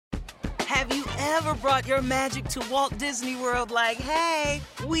ever brought your magic to Walt Disney World like, hey,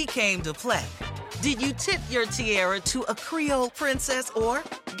 we came to play? Did you tip your tiara to a Creole princess or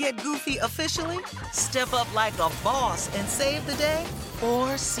get goofy officially? Step up like a boss and save the day?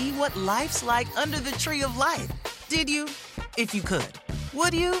 Or see what life's like under the tree of life? Did you? If you could.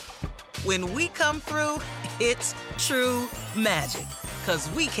 Would you? When we come through, it's true magic. 'Cause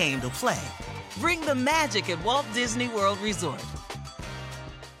we came to play. Bring the magic at Walt Disney World Resort.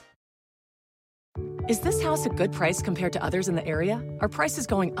 Is this house a good price compared to others in the area? Are prices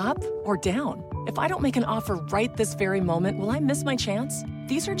going up or down? If I don't make an offer right this very moment, will I miss my chance?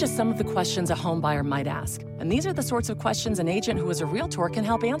 These are just some of the questions a home buyer might ask. And these are the sorts of questions an agent who is a Realtor can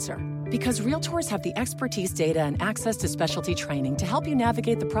help answer. Because Realtors have the expertise, data, and access to specialty training to help you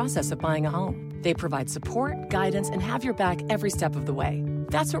navigate the process of buying a home. They provide support, guidance, and have your back every step of the way.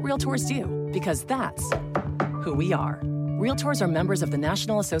 That's what Realtors do, because that's who we are. Realtors are members of the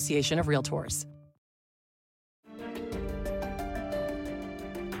National Association of Realtors.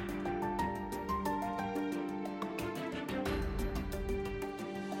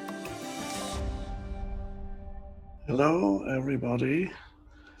 Hello, everybody.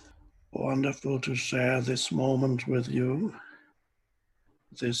 Wonderful to share this moment with you,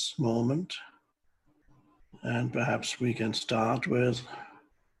 this moment. And perhaps we can start with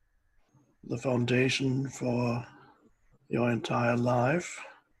the foundation for your entire life,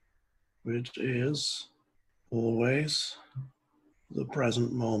 which is always the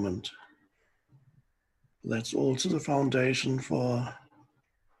present moment. That's also the foundation for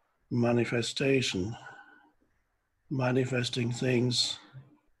manifestation. Manifesting things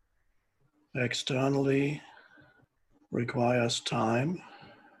externally requires time,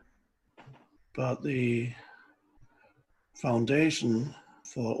 but the foundation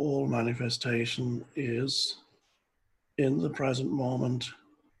for all manifestation is in the present moment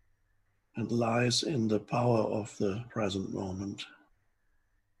and lies in the power of the present moment.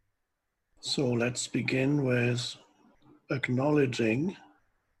 So let's begin with acknowledging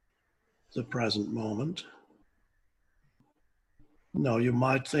the present moment. Now, you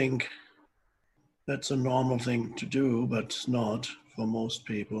might think that's a normal thing to do, but it's not for most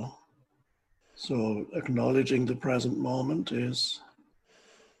people. So acknowledging the present moment is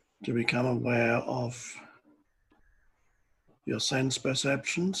to become aware of your sense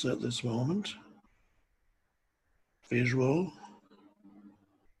perceptions at this moment, visual.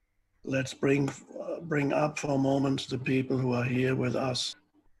 Let's bring up for a moment the people who are here with us,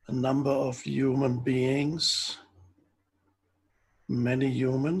 a number of human beings, many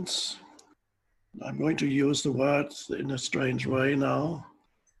humans. I'm going to use the words in a strange way now.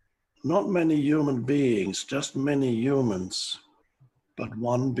 Not many human beings, just many humans, but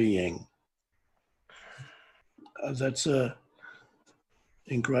one being. That's an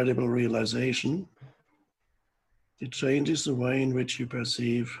incredible realization. It changes the way in which you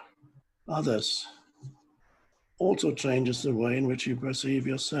perceive others. Also changes the way in which you perceive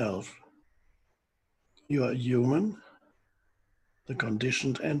yourself. You are human, the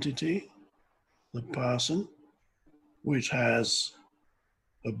conditioned entity, the person, which has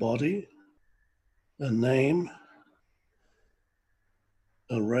a body, a name,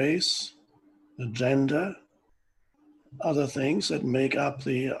 a race, a gender, other things that make up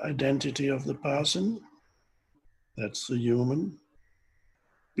the identity of the person. That's the human.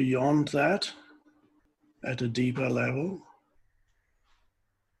 Beyond that, at a deeper level,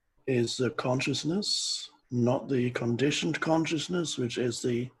 is the consciousness, not the conditioned consciousness, which is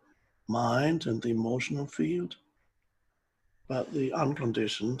the mind and the emotional field, but the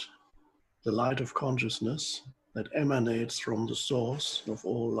unconditioned, the light of consciousness that emanates from the source of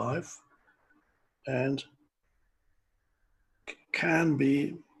all life and can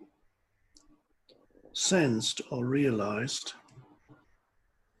be sensed or realized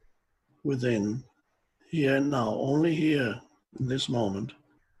within, here and now, only here in this moment.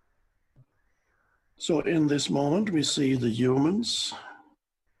 So in this moment, we see the humans.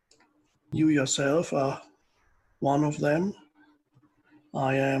 You yourself are one of them.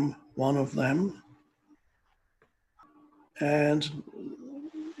 I am one of them. And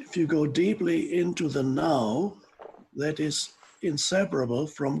if you go deeply into the now, that is inseparable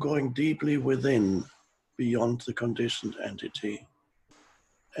from going deeply within, beyond the conditioned entity.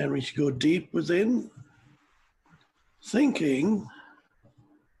 And when you go deep within, thinking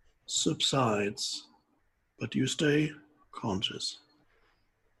subsides, but you stay conscious.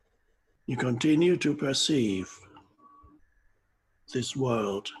 You continue to perceive this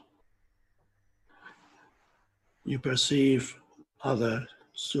world. You perceive other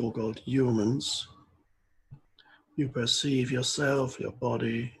so-called humans. You perceive yourself, your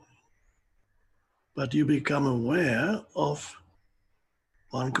body, but you become aware of,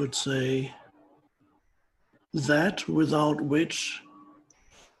 one could say, that without which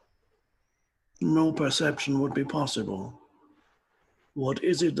no perception would be possible. What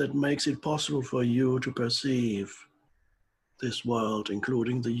is it that makes it possible for you to perceive this world,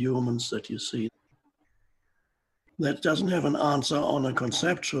 including the humans that you see? That doesn't have an answer on a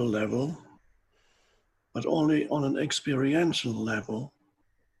conceptual level, but only on an experiential level.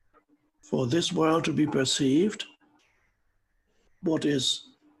 For this world to be perceived, what is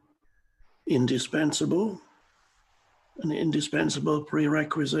indispensable, an indispensable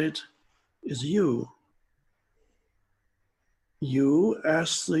prerequisite, is you. You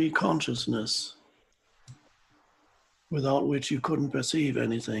as the consciousness, without which you couldn't perceive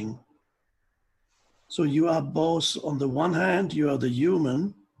anything. So you are both, on the one hand, you are the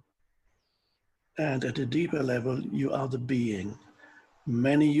human, and at a deeper level, you are the being.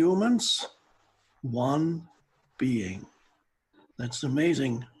 Many humans, one being. That's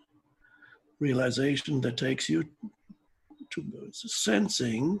amazing realization that takes you to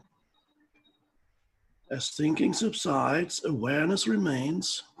sensing. As thinking subsides, awareness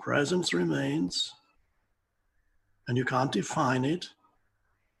remains, presence remains, and you can't define it.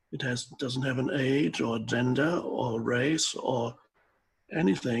 It doesn't have an age or gender or race or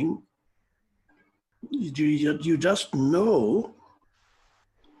anything. You just know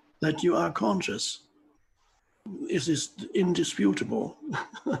that you are conscious. It is indisputable.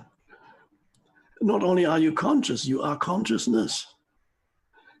 Not only are you conscious, you are consciousness.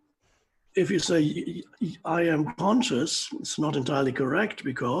 If you say, I am conscious, it's not entirely correct,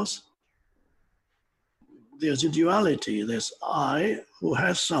 because there's a duality. There's I who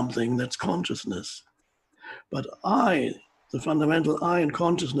has something that's consciousness. But I, the fundamental I and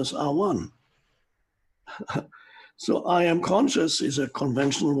consciousness are one. So I am conscious is a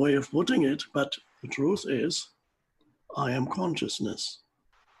conventional way of putting it, but the truth is, I am consciousness.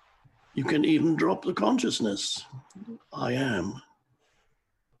 You can even drop the consciousness. I am.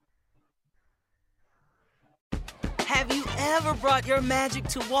 Have you ever brought your magic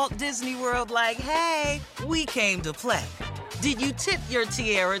to Walt Disney World like, hey, we came to play? Did you tip your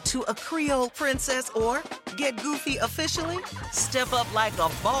tiara to a Creole princess or get goofy officially? Step up like a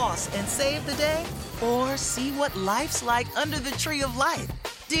boss and save the day? Or see what life's like under the tree of life?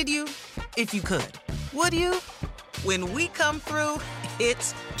 Did you? If you could. Would you? When we come through,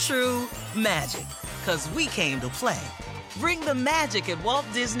 it's true magic. 'Cause we came to play. Bring the magic at Walt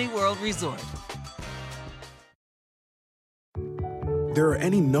Disney World Resort. There are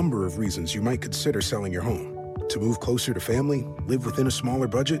any number of reasons you might consider selling your home. To move closer to family, live within a smaller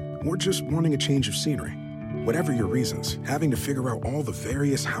budget, or just wanting a change of scenery. Whatever your reasons, having to figure out all the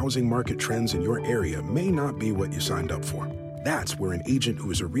various housing market trends in your area may not be what you signed up for. That's where an agent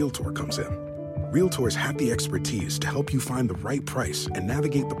who is a realtor comes in. Realtors have the expertise to help you find the right price and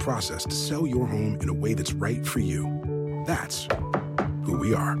navigate the process to sell your home in a way that's right for you. That's who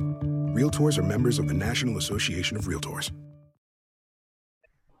we are. Realtors are members of the National Association of Realtors.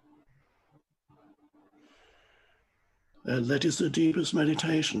 That is the deepest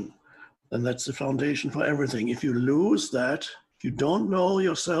meditation. And that's the foundation for everything. If you lose that, if you don't know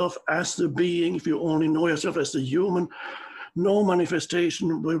yourself as the being, if you only know yourself as the human, no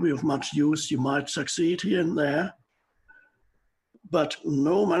manifestation will be of much use. You might succeed here and there, but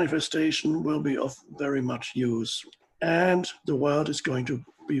no manifestation will be of very much use. And the world is going to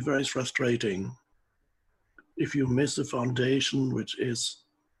be very frustrating if you miss the foundation, which is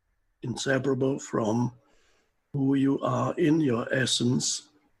inseparable from who you are in your essence,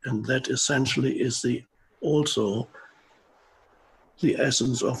 and that essentially is also the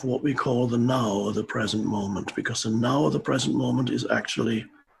essence of what we call the now, or the present moment, because the now, or the present moment, is actually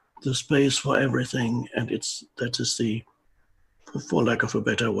the space for everything, and that is the, for lack of a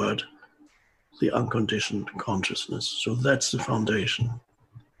better word, the unconditioned consciousness. So that's the foundation.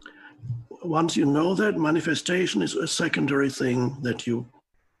 Once you know that, manifestation is a secondary thing that you,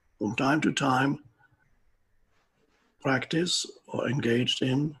 from time to time, practice or engaged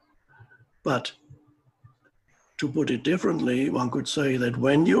in. But to put it differently, one could say that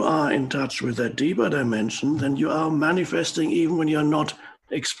when you are in touch with that deeper dimension, then you are manifesting even when you're not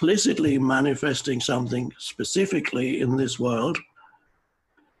explicitly manifesting something specifically in this world.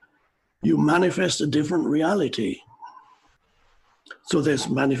 You manifest a different reality. So this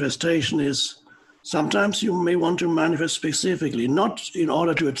manifestation is, sometimes you may want to manifest specifically, not in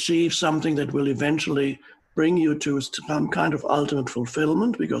order to achieve something that will eventually bring you to some kind of ultimate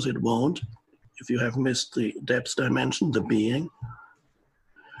fulfillment, because it won't, if you have missed the depth dimension, the being.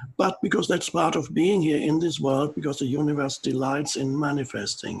 But because that's part of being here in this world, because the universe delights in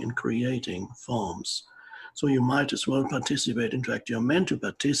manifesting and creating forms. So you might as well participate. In fact, you're meant to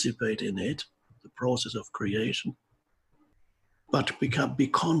participate in it, the process of creation, but be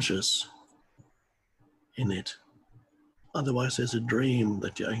conscious in it. Otherwise, there's a dream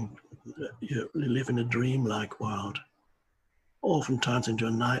that you live in a dream-like world, often turns into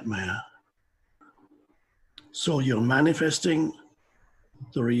a nightmare. So you're manifesting.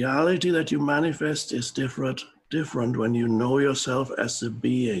 The reality that you manifest is different when you know yourself as a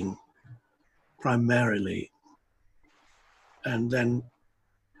being, primarily. And then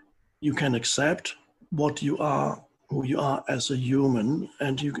you can accept what you are, who you are as a human,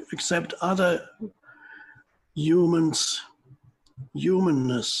 and you accept other humanness,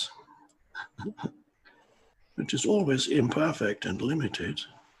 which is always imperfect and limited.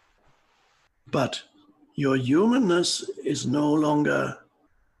 But your humanness is no longer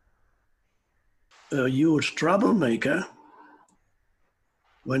a huge troublemaker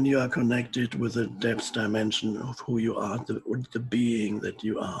when you are connected with the depth dimension of who you are, the being that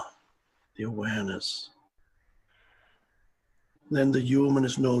you are, the awareness. Then the human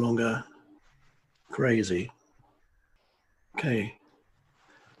is no longer crazy. Okay,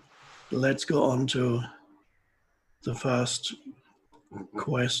 let's go on to the first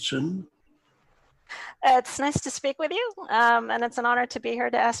question. It's nice to speak with you, and it's an honor to be here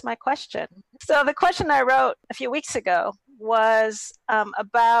to ask my question. So the question I wrote a few weeks ago was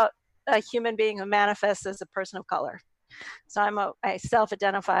about a human being who manifests as a person of color. So I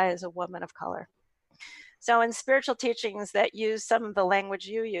self-identify as a woman of color. So in spiritual teachings that use some of the language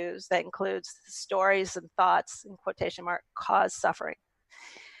you use, that includes stories and thoughts, in quotation mark, cause suffering.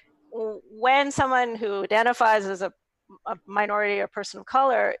 When someone who identifies as a minority or person of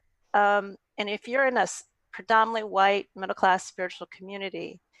color, and if you're in a predominantly white, middle-class spiritual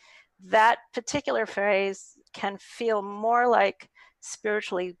community, that particular phrase can feel more like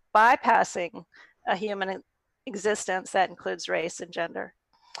spiritually bypassing a human existence that includes race and gender.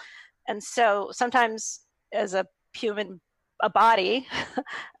 And so sometimes as a body,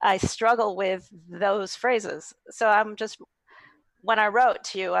 I struggle with those phrases. So when I wrote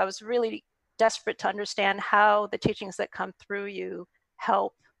to you, I was really desperate to understand how the teachings that come through you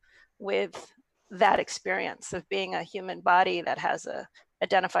help with that experience of being a human body that has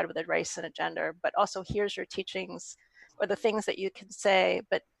identified with a race and a gender, but also here's your teachings or the things that you can say,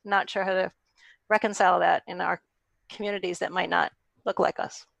 but not sure how to reconcile that in our communities that might not look like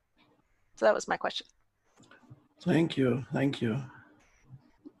us. So that was my question. Thank you.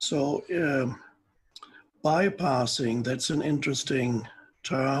 So bypassing, that's an interesting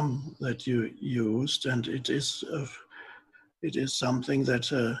term that you used, and it is something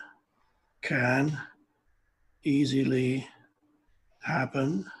that can easily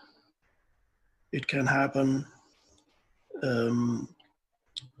happen. It can happen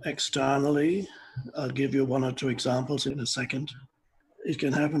externally. I'll give you one or two examples in a second. It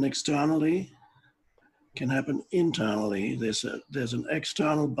can happen externally, can happen internally. There's an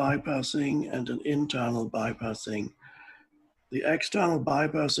external bypassing and an internal bypassing. The external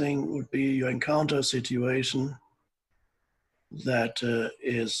bypassing would be you encounter a situation that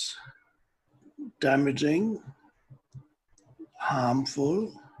is damaging,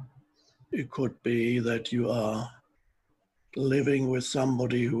 harmful. It could be that you are living with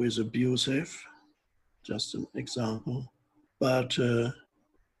somebody who is abusive, just an example. But,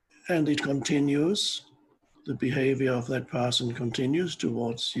 and it continues, the behavior of that person continues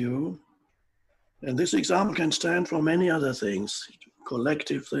towards you. And this example can stand for many other things,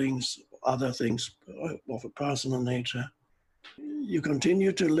 collective things, other things of a personal nature. You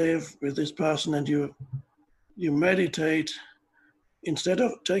continue to live with this person and you meditate instead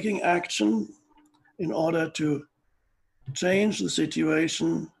of taking action in order to change the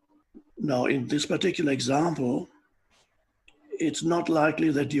situation. Now, in this particular example, it's not likely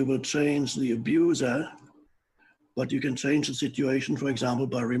that you will change the abuser, but you can change the situation, for example,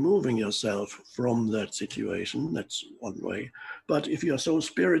 by removing yourself from that situation. That's one way. But if you're so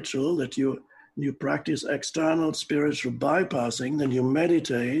spiritual that you practice external spiritual bypassing, then you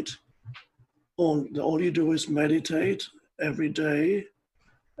meditate. All you do is meditate every day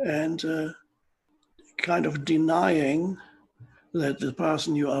and kind of denying that the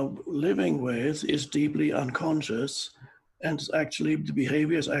person you are living with is deeply unconscious and actually the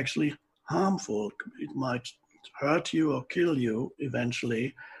behavior is actually harmful. It might hurt you or kill you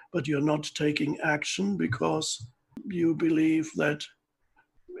eventually, but you're not taking action because you believe that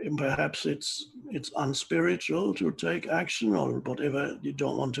perhaps it's unspiritual to take action or whatever. You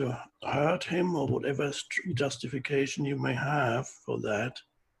don't want to hurt him or whatever justification you may have for that.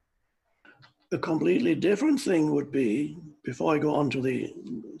 A completely different thing would be, before I go on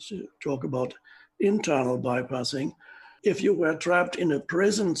to talk about internal bypassing, if you were trapped in a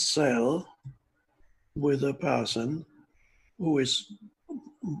prison cell with a person who is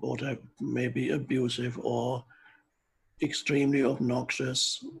maybe abusive or extremely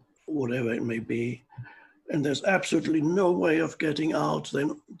obnoxious, whatever it may be, and there's absolutely no way of getting out,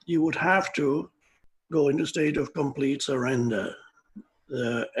 then you would have to go into a state of complete surrender.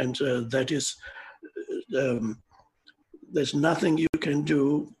 That is, there's nothing you can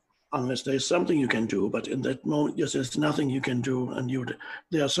do unless there's something you can do. But in that moment, yes, there's nothing you can do. And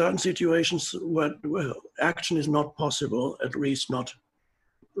there are certain situations where action is not possible, at least not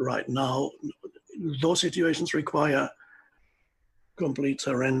right now. Those situations require complete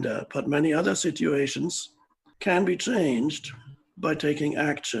surrender. But many other situations can be changed by taking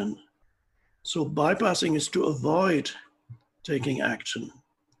action. So bypassing is to avoid taking action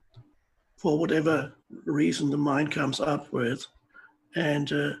for whatever reason the mind comes up with.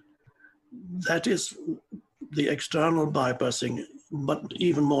 And that is the external bypassing. But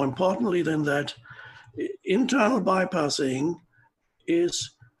even more importantly than that, internal bypassing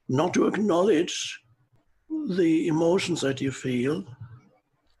is not to acknowledge the emotions that you feel,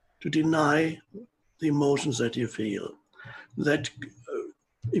 to deny the emotions that you feel. That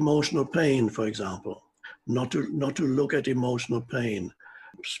emotional pain, for example, not to look at emotional pain.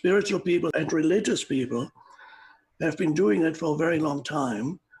 Spiritual people and religious people have been doing that for a very long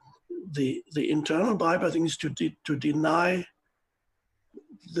time. The internal bypassing is to deny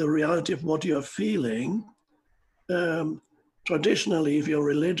the reality of what you're feeling. Traditionally, if you're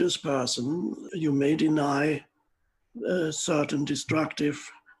a religious person, you may deny certain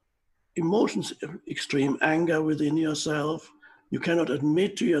destructive emotions, extreme anger within yourself. You cannot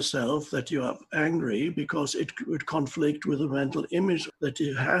admit to yourself that you are angry because it would conflict with the mental image that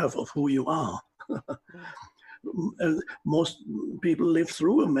you have of who you are. Most people live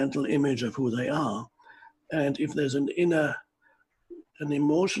through a mental image of who they are. And if there's an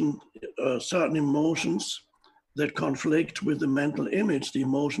emotion, certain emotions that conflict with the mental image, the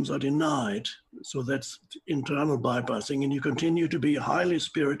emotions are denied. So that's internal bypassing. And you continue to be a highly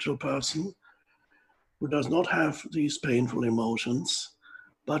spiritual person who does not have these painful emotions.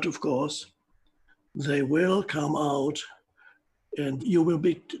 But of course, they will come out and you will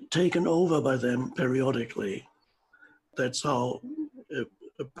be taken over by them periodically. That's how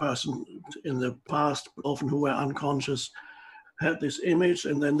a person in the past, often who were unconscious, had this image,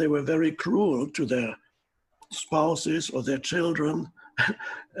 and then they were very cruel to their spouses or their children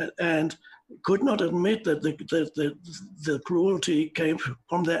and could not admit that the cruelty came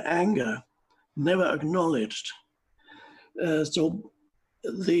from their anger, never acknowledged. So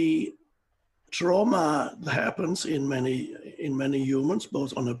the trauma happens in many humans,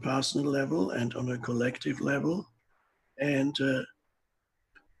 both on a personal level and on a collective level. And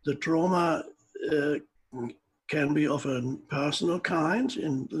the trauma can be of a personal kind,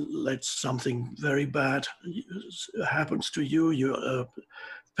 and let's something very bad happens to you, your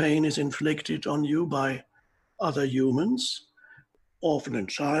pain is inflicted on you by other humans, often in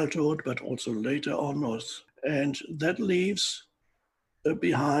childhood, but also later on. And that leaves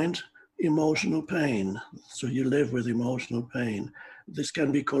behind emotional pain. So you live with emotional pain. This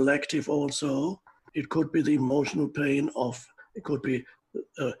can be collective also. It could be the emotional pain of, it could be,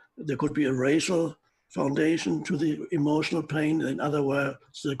 there could be a racial foundation to the emotional pain. In other words,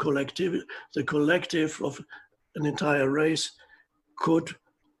 the collective of an entire race could,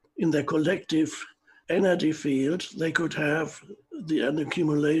 in their collective energy field, they could have an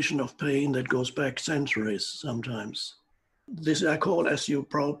accumulation of pain that goes back centuries sometimes. This I call, as you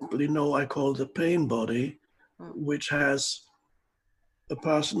probably know, I call the pain body, which has a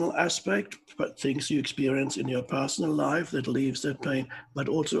personal aspect, but things you experience in your personal life that leaves that pain, but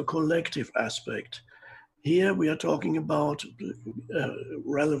also a collective aspect. Here we are talking about,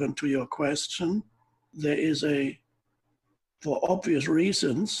 relevant to your question, there is for obvious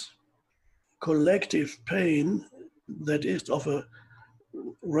reasons, collective pain that is of a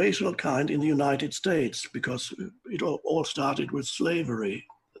racial kind in the United States, because it all started with slavery,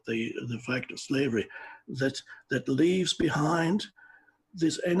 the fact of slavery, that leaves behind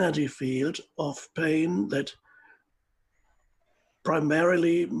this energy field of pain that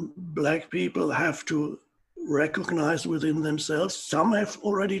primarily Black people have to recognize within themselves. Some have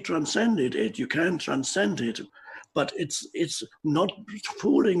already transcended it. You can transcend it, but it's not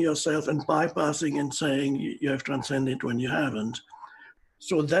fooling yourself and bypassing and saying you have transcended when you haven't.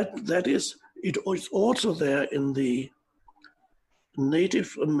 So that is, it is also there in the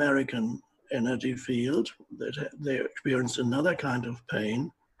Native American energy field, that they experience another kind of pain.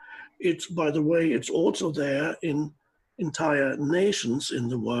 It's, by the way, it's also there in entire nations in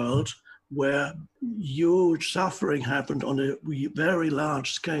the world where huge suffering happened on a very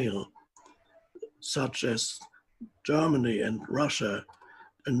large scale, such as Germany and Russia,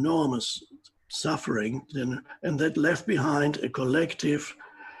 enormous suffering, and that left behind a collective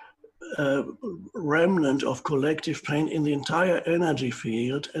remnant of collective pain in the entire energy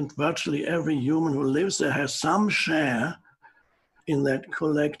field, and virtually every human who lives there has some share in that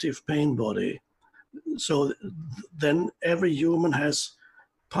collective pain body. So then every human has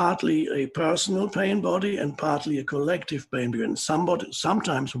partly a personal pain body and partly a collective pain body, and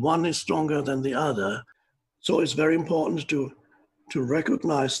sometimes one is stronger than the other. So it's very important to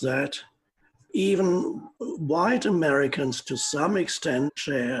recognize that even white Americans to some extent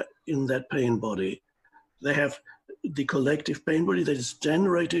share in that pain body. They have the collective pain body that is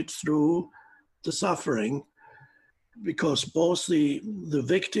generated through the suffering, because both the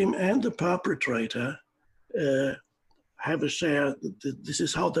victim and the perpetrator have a share. This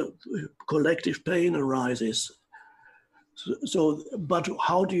is how the collective pain arises. So, but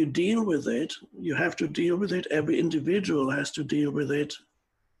how do you deal with it? You have to deal with it. Every individual has to deal with it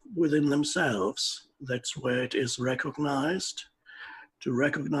within themselves. That's where it is recognized, to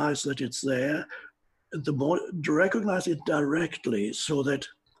recognize that it's there. The more to recognize it directly, so that,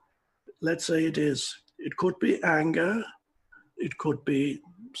 let's say it could be anger, it could be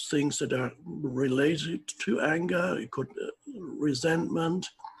things that are related to anger, it could resentment,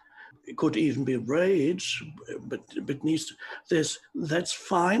 it could even be rage, but that's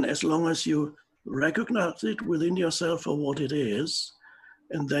fine as long as you recognize it within yourself for what it is,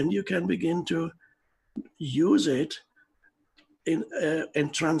 and then you can begin to use it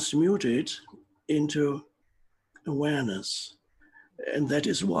and transmute it into awareness. And that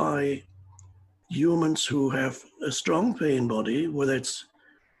is why humans who have a strong pain body, whether it's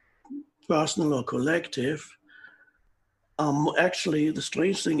personal or collective, actually, the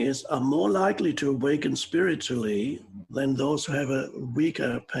strange thing is, are more likely to awaken spiritually than those who have a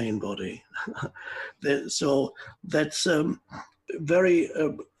weaker pain body. So that's very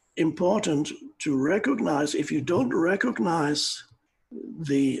important to recognize. If you don't recognize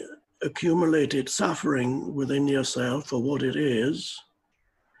the accumulated suffering within yourself for what it is,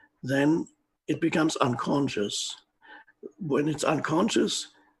 then it becomes unconscious. When it's unconscious,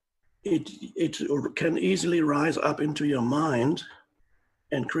 it can easily rise up into your mind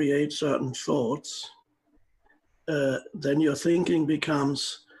and create certain thoughts. Then your thinking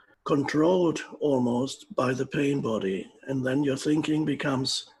becomes controlled almost by the pain body. And then your thinking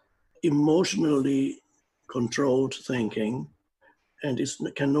becomes emotionally controlled thinking, and it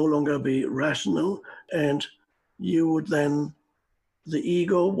can no longer be rational. And you would then, the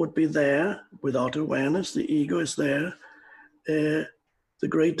ego would be there without awareness. The ego is there. The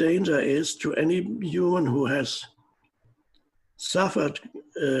great danger is to any human who has suffered,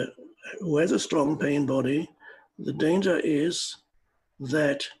 who has a strong pain body, the danger is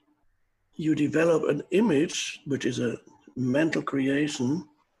that you develop an image, which is a mental creation,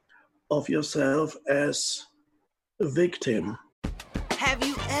 of yourself as a victim. Have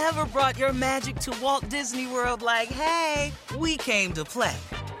you ever brought your magic to Walt Disney World like, hey, we came to play?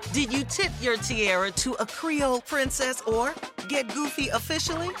 Did you tip your tiara to a Creole princess or get goofy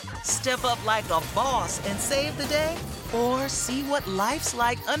officially? Step up like a boss and save the day? Or see what life's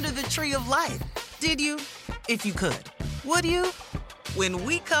like under the tree of life? Did you? If you could. Would you? When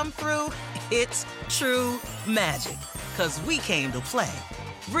we come through, it's true magic. 'Cause we came to play.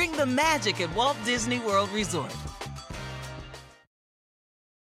 Bring the magic at Walt Disney World Resort.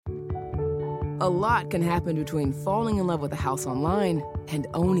 A lot can happen between falling in love with a house online and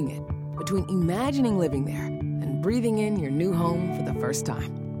owning it, between imagining living there and breathing in your new home for the first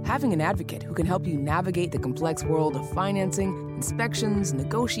time. Having an advocate who can help you navigate the complex world of financing, inspections,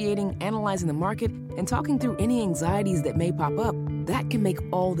 negotiating, analyzing the market, and talking through any anxieties that may pop up, that can make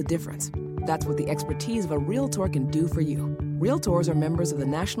all the difference. That's what the expertise of a Realtor can do for you. Realtors are members of the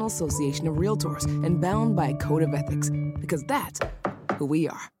National Association of Realtors and bound by a code of ethics, because that's who we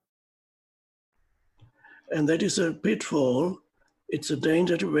are. And that is a pitfall. It's a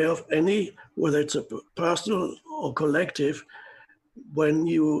danger to beware of any, whether it's a personal or collective,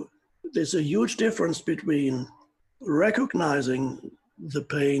 there's a huge difference between recognizing the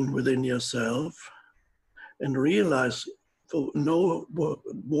pain within yourself and know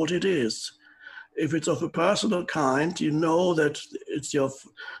what it is. If it's of a personal kind, you know that it's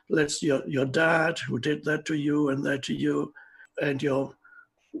your dad who did that to you, and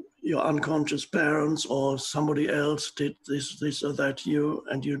your unconscious parents or somebody else did this or that to you,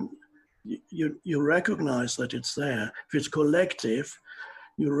 and you recognize that it's there. If it's collective,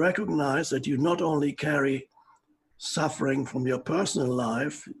 you recognize that you not only carry suffering from your personal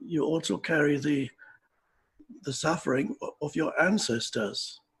life, you also carry the suffering of your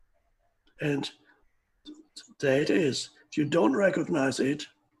ancestors. And there it is. If you don't recognize it,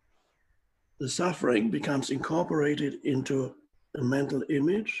 the suffering becomes incorporated into a mental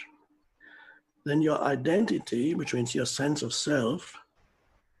image. Then your identity, which means your sense of self,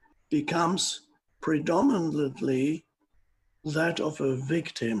 becomes predominantly that of a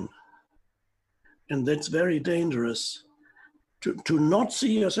victim. And that's very dangerous. To not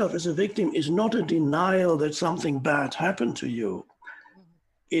see yourself as a victim is not a denial that something bad happened to you.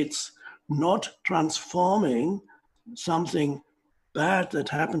 It's not transforming something bad that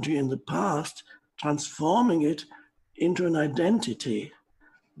happened to you in the past, transforming it into an identity.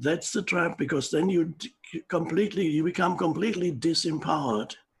 That's the trap, because then you become completely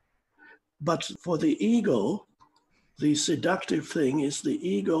disempowered. But for the ego, the seductive thing is the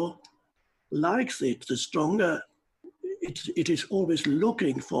ego likes it. The stronger, it is always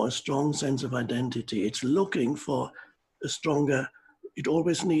looking for a strong sense of identity. It's looking for a stronger, it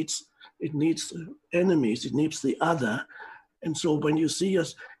needs enemies, it needs the other. And so when you see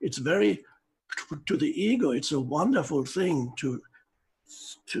us, it's very, to the ego, it's a wonderful thing to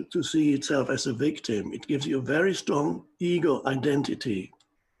see itself as a victim. It gives you a very strong ego identity.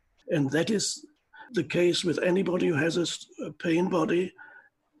 And that is the case with anybody who has a pain body.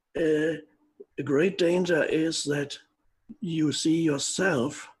 A great danger is that you see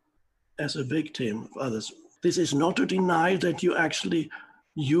yourself as a victim of others. This is not to deny that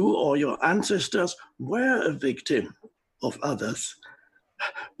you or your ancestors were a victim of others,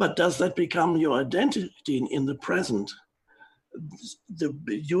 but does that become your identity in the present? The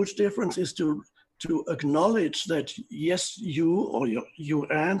huge difference is to acknowledge that, yes, you or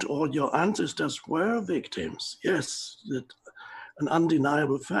your aunt or your ancestors were victims. Yes, that an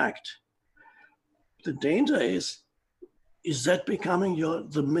undeniable fact. The danger is that becoming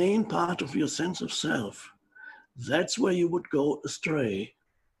the main part of your sense of self? That's where you would go astray.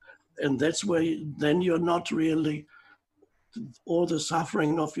 And that's where then you're not really, all the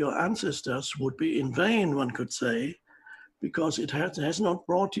suffering of your ancestors would be in vain, one could say, because it has not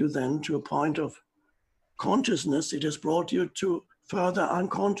brought you then to a point of consciousness. It has brought you to further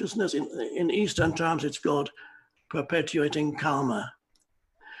unconsciousness. In Eastern terms, it's called perpetuating karma.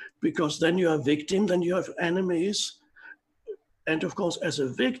 Because then you're a victim, then you have enemies. And of course, as a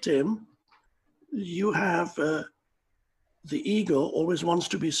victim, you have the ego always wants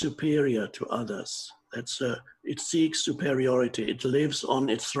to be superior to others. It seeks superiority. It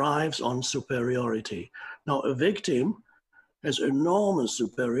thrives on superiority. Now, a victim has enormous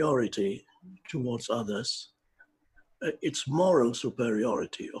superiority towards others. It's moral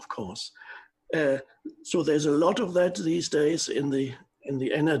superiority, of course. So there's a lot of that these days in the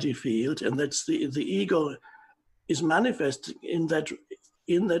energy field, and that's the ego is manifest in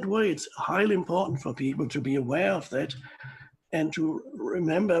that way. It's highly important for people to be aware of that and to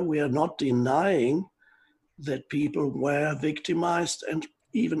remember we are not denying that people were victimized and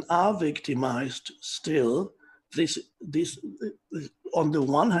even are victimized still. This on the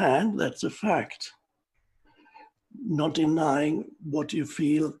one hand, that's a fact. Not denying what you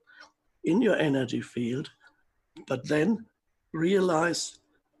feel in your energy field, but then realize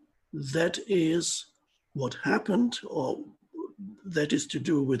that is what happened, or that is to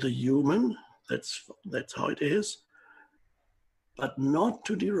do with a human. That's how it is. But not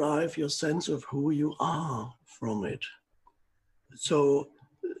to derive your sense of who you are from it. So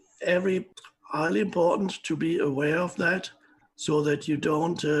highly important to be aware of that, so that you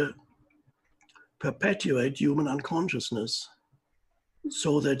don't perpetuate human unconsciousness,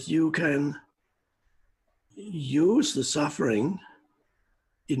 so that you can use the suffering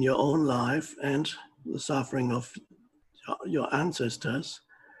in your own life and the suffering of your ancestors,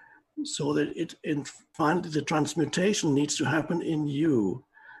 so that finally the transmutation needs to happen in you.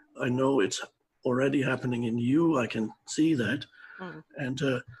 I know it's already happening in you. I can see that.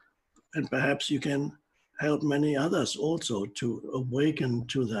 And perhaps you can help many others also to awaken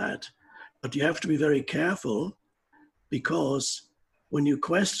to that. But you have to be very careful, because when you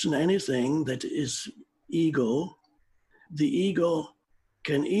question anything that is ego, the ego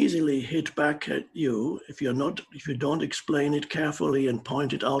can easily hit back at you if you don't explain it carefully and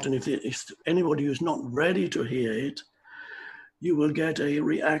point it out. And if anybody who's not ready to hear it, you will get a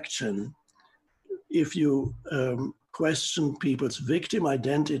reaction. If you question people's victim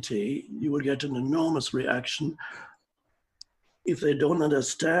identity, you will get an enormous reaction if they don't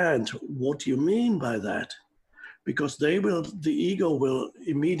understand what you mean by that, because the ego will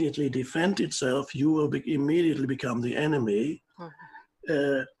immediately defend itself. You will immediately become the enemy.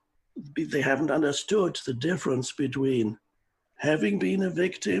 they haven't understood the difference between having been a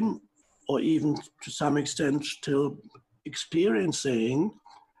victim, or even to some extent still experiencing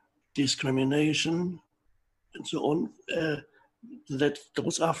discrimination and so on, that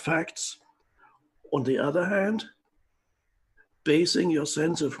those are facts. On the other hand, basing your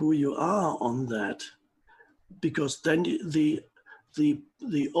sense of who you are on that, because then the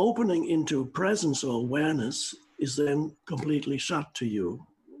opening into presence or awareness is then completely shut to you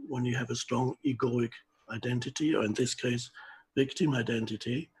when you have a strong egoic identity, or in this case, victim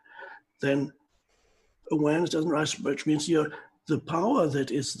identity. Then awareness doesn't rise, which means the power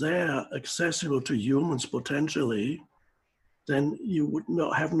that is there accessible to humans potentially, then you would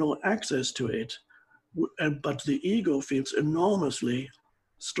not have no access to it. But the ego feels enormously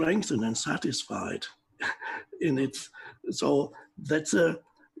strengthened and satisfied in it. So it's a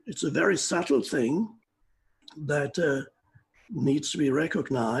very subtle thing that needs to be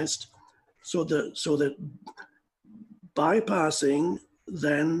recognized, so that bypassing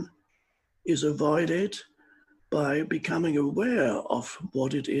then is avoided by becoming aware of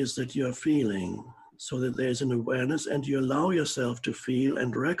what it is that you're feeling, so that there's an awareness and you allow yourself to feel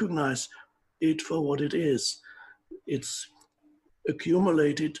and recognize it for what it is. It's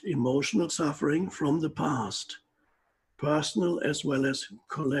accumulated emotional suffering from the past, personal as well as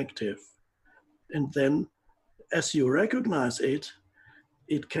collective. And then as you recognize it,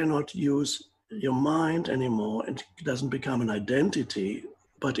 it cannot use your mind anymore. It doesn't become an identity,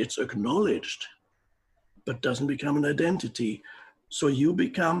 but it's acknowledged, but doesn't become an identity. So you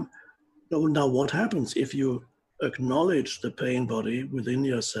become, now what happens if you acknowledge the pain body within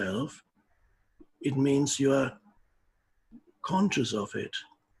yourself? It means you're conscious of it.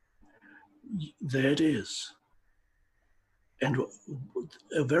 There it is. And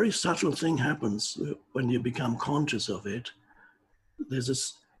a very subtle thing happens when you become conscious of it.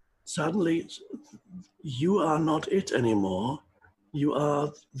 Suddenly, you are not it anymore. You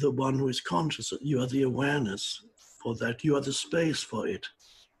are the one who is conscious. You are the awareness for that. You are the space for it.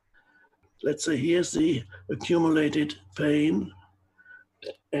 Let's say here's the accumulated pain,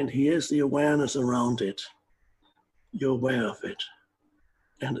 and here's the awareness around it. You're aware of it.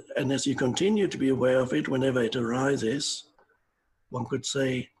 And as you continue to be aware of it, whenever it arises, one could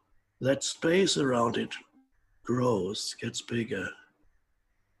say that space around it grows, gets bigger.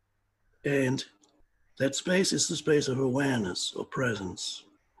 And that space is the space of awareness or presence.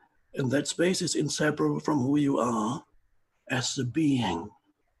 And that space is inseparable from who you are as the being.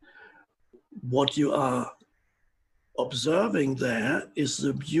 What you are observing there is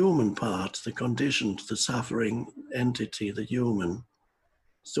the human part, the conditioned, the suffering entity, the human.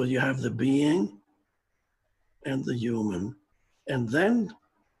 So you have the being and the human. And then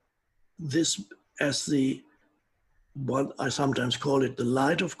this, as what I sometimes call it, the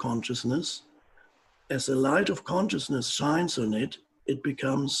light of consciousness, as the light of consciousness shines on it, it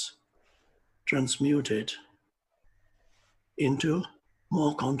becomes transmuted into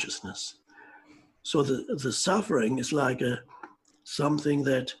more consciousness. So the suffering is like something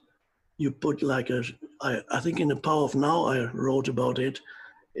that you put I think in The Power of Now I wrote about it.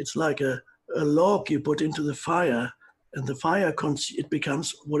 It's like a log you put into the fire, and the fire, it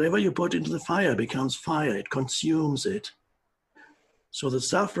becomes, whatever you put into the fire becomes fire, it consumes it. So the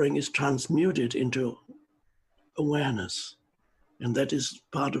suffering is transmuted into awareness. And that is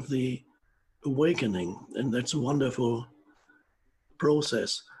part of the awakening. And that's a wonderful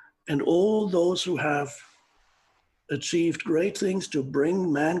process. And all those who have achieved great things to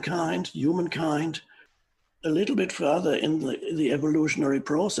bring mankind, humankind, a little bit further in the evolutionary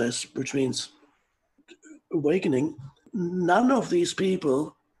process, which means awakening, none of these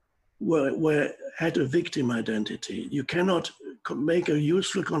people had a victim identity. You cannot make a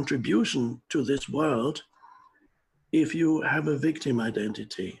useful contribution to this world if you have a victim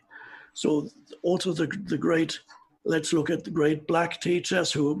identity. So also the great, let's look at the great Black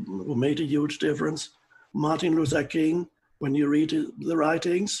teachers who made a huge difference. Martin Luther King, when you read the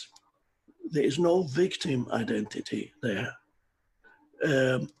writings, there is no victim identity there.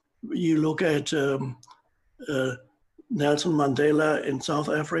 You look at Nelson Mandela in South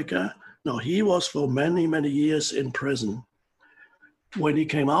Africa. Now, he was for many, many years in prison. When he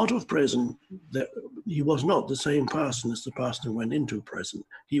came out of prison, he was not the same person as the person who went into prison.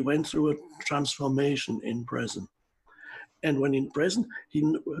 He went through a transformation in prison. And when in prison, he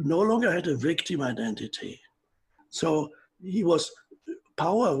no longer had a victim identity. So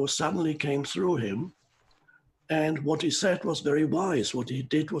power suddenly came through him. And what he said was very wise. What he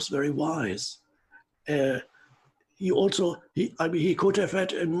did was very wise. He could have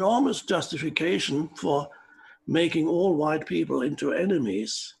had enormous justification for making all white people into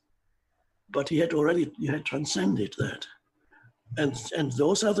enemies, but he had transcended that. And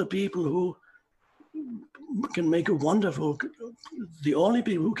those are the people who can make the only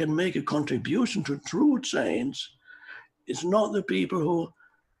people who can make a contribution to true change is not the people who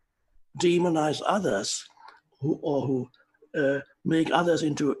demonize others who make others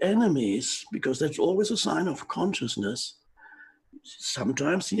into enemies, because that's always a sign of consciousness.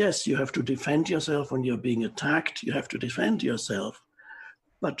 Sometimes, yes, you have to defend yourself when you're being attacked. You have to defend yourself.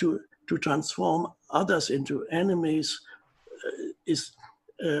 But to transform others into enemies is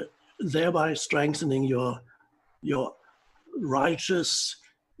thereby strengthening your righteous,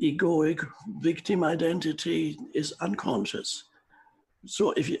 egoic victim identity is unconscious.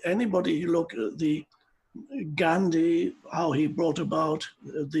 So if anybody look at the Gandhi, how he brought about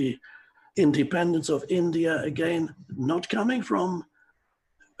the independence of India, again, not coming from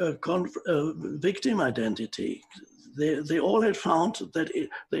a victim identity. They all had found that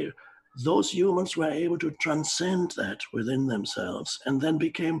those humans were able to transcend that within themselves, and then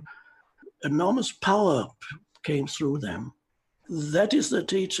became enormous power came through them. That is the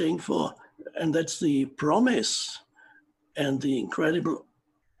teaching and that's the promise and the incredible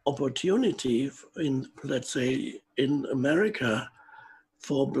opportunity in, let's say, in America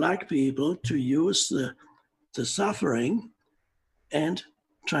for Black people to use the suffering and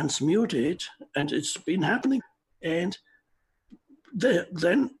transmute it, and it's been happening. And they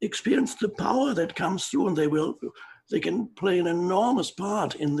then experience the power that comes through, and they can play an enormous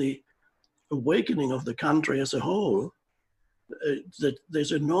part in the awakening of the country as a whole. That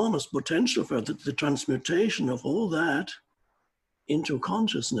there's enormous potential for the transmutation of all that into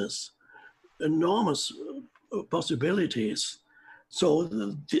consciousness, enormous possibilities. So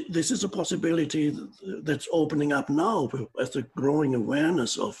this is a possibility that's opening up now as the growing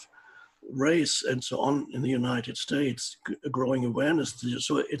awareness of race and so on in the United States, a growing awareness.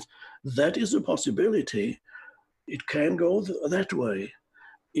 So that is a possibility. It can go that way.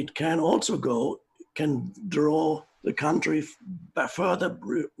 It can also can draw the country further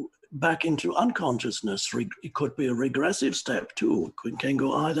back into unconsciousness. It could be a regressive step too. It can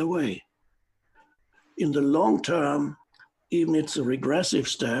go either way. In the long term, even it's a regressive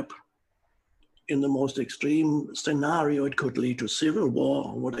step, in the most extreme scenario, it could lead to civil war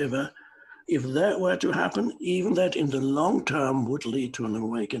or whatever. If that were to happen, even that in the long term would lead to an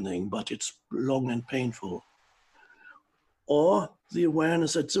awakening, but it's long and painful. Or the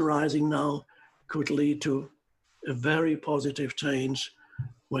awareness that's arising now could lead to a very positive change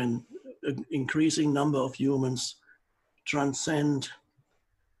when an increasing number of humans transcend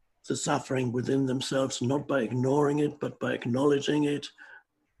the suffering within themselves, not by ignoring it, but by acknowledging it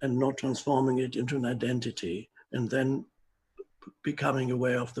and not transforming it into an identity, and then becoming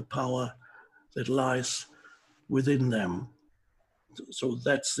aware of the power that lies within them. So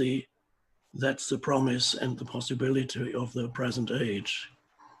that's the promise and the possibility of the present age.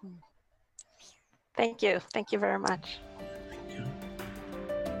 Thank you. Thank you very much. Thank you.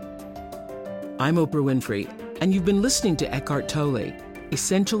 I'm Oprah Winfrey, and you've been listening to Eckhart Tolle,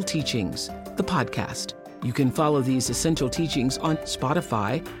 Essential Teachings, the podcast. You can follow these essential teachings on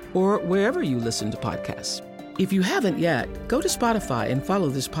Spotify or wherever you listen to podcasts. If you haven't yet, go to Spotify and follow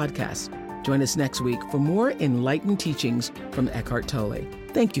this podcast. Join us next week for more enlightened teachings from Eckhart Tolle.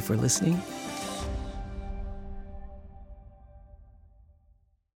 Thank you for listening.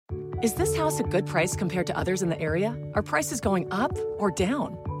 Is this house a good price compared to others in the area? Are prices going up or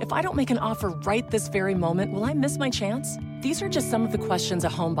down? If I don't make an offer right this very moment, will I miss my chance? These are just some of the questions a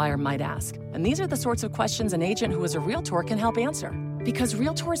home buyer might ask. And these are the sorts of questions an agent who is a Realtor can help answer. Because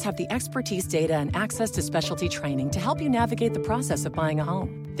Realtors have the expertise, data, and access to specialty training to help you navigate the process of buying a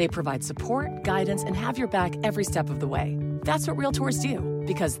home. They provide support, guidance, and have your back every step of the way. That's what Realtors do,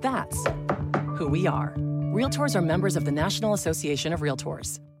 because that's who we are. Realtors are members of the National Association of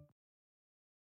Realtors.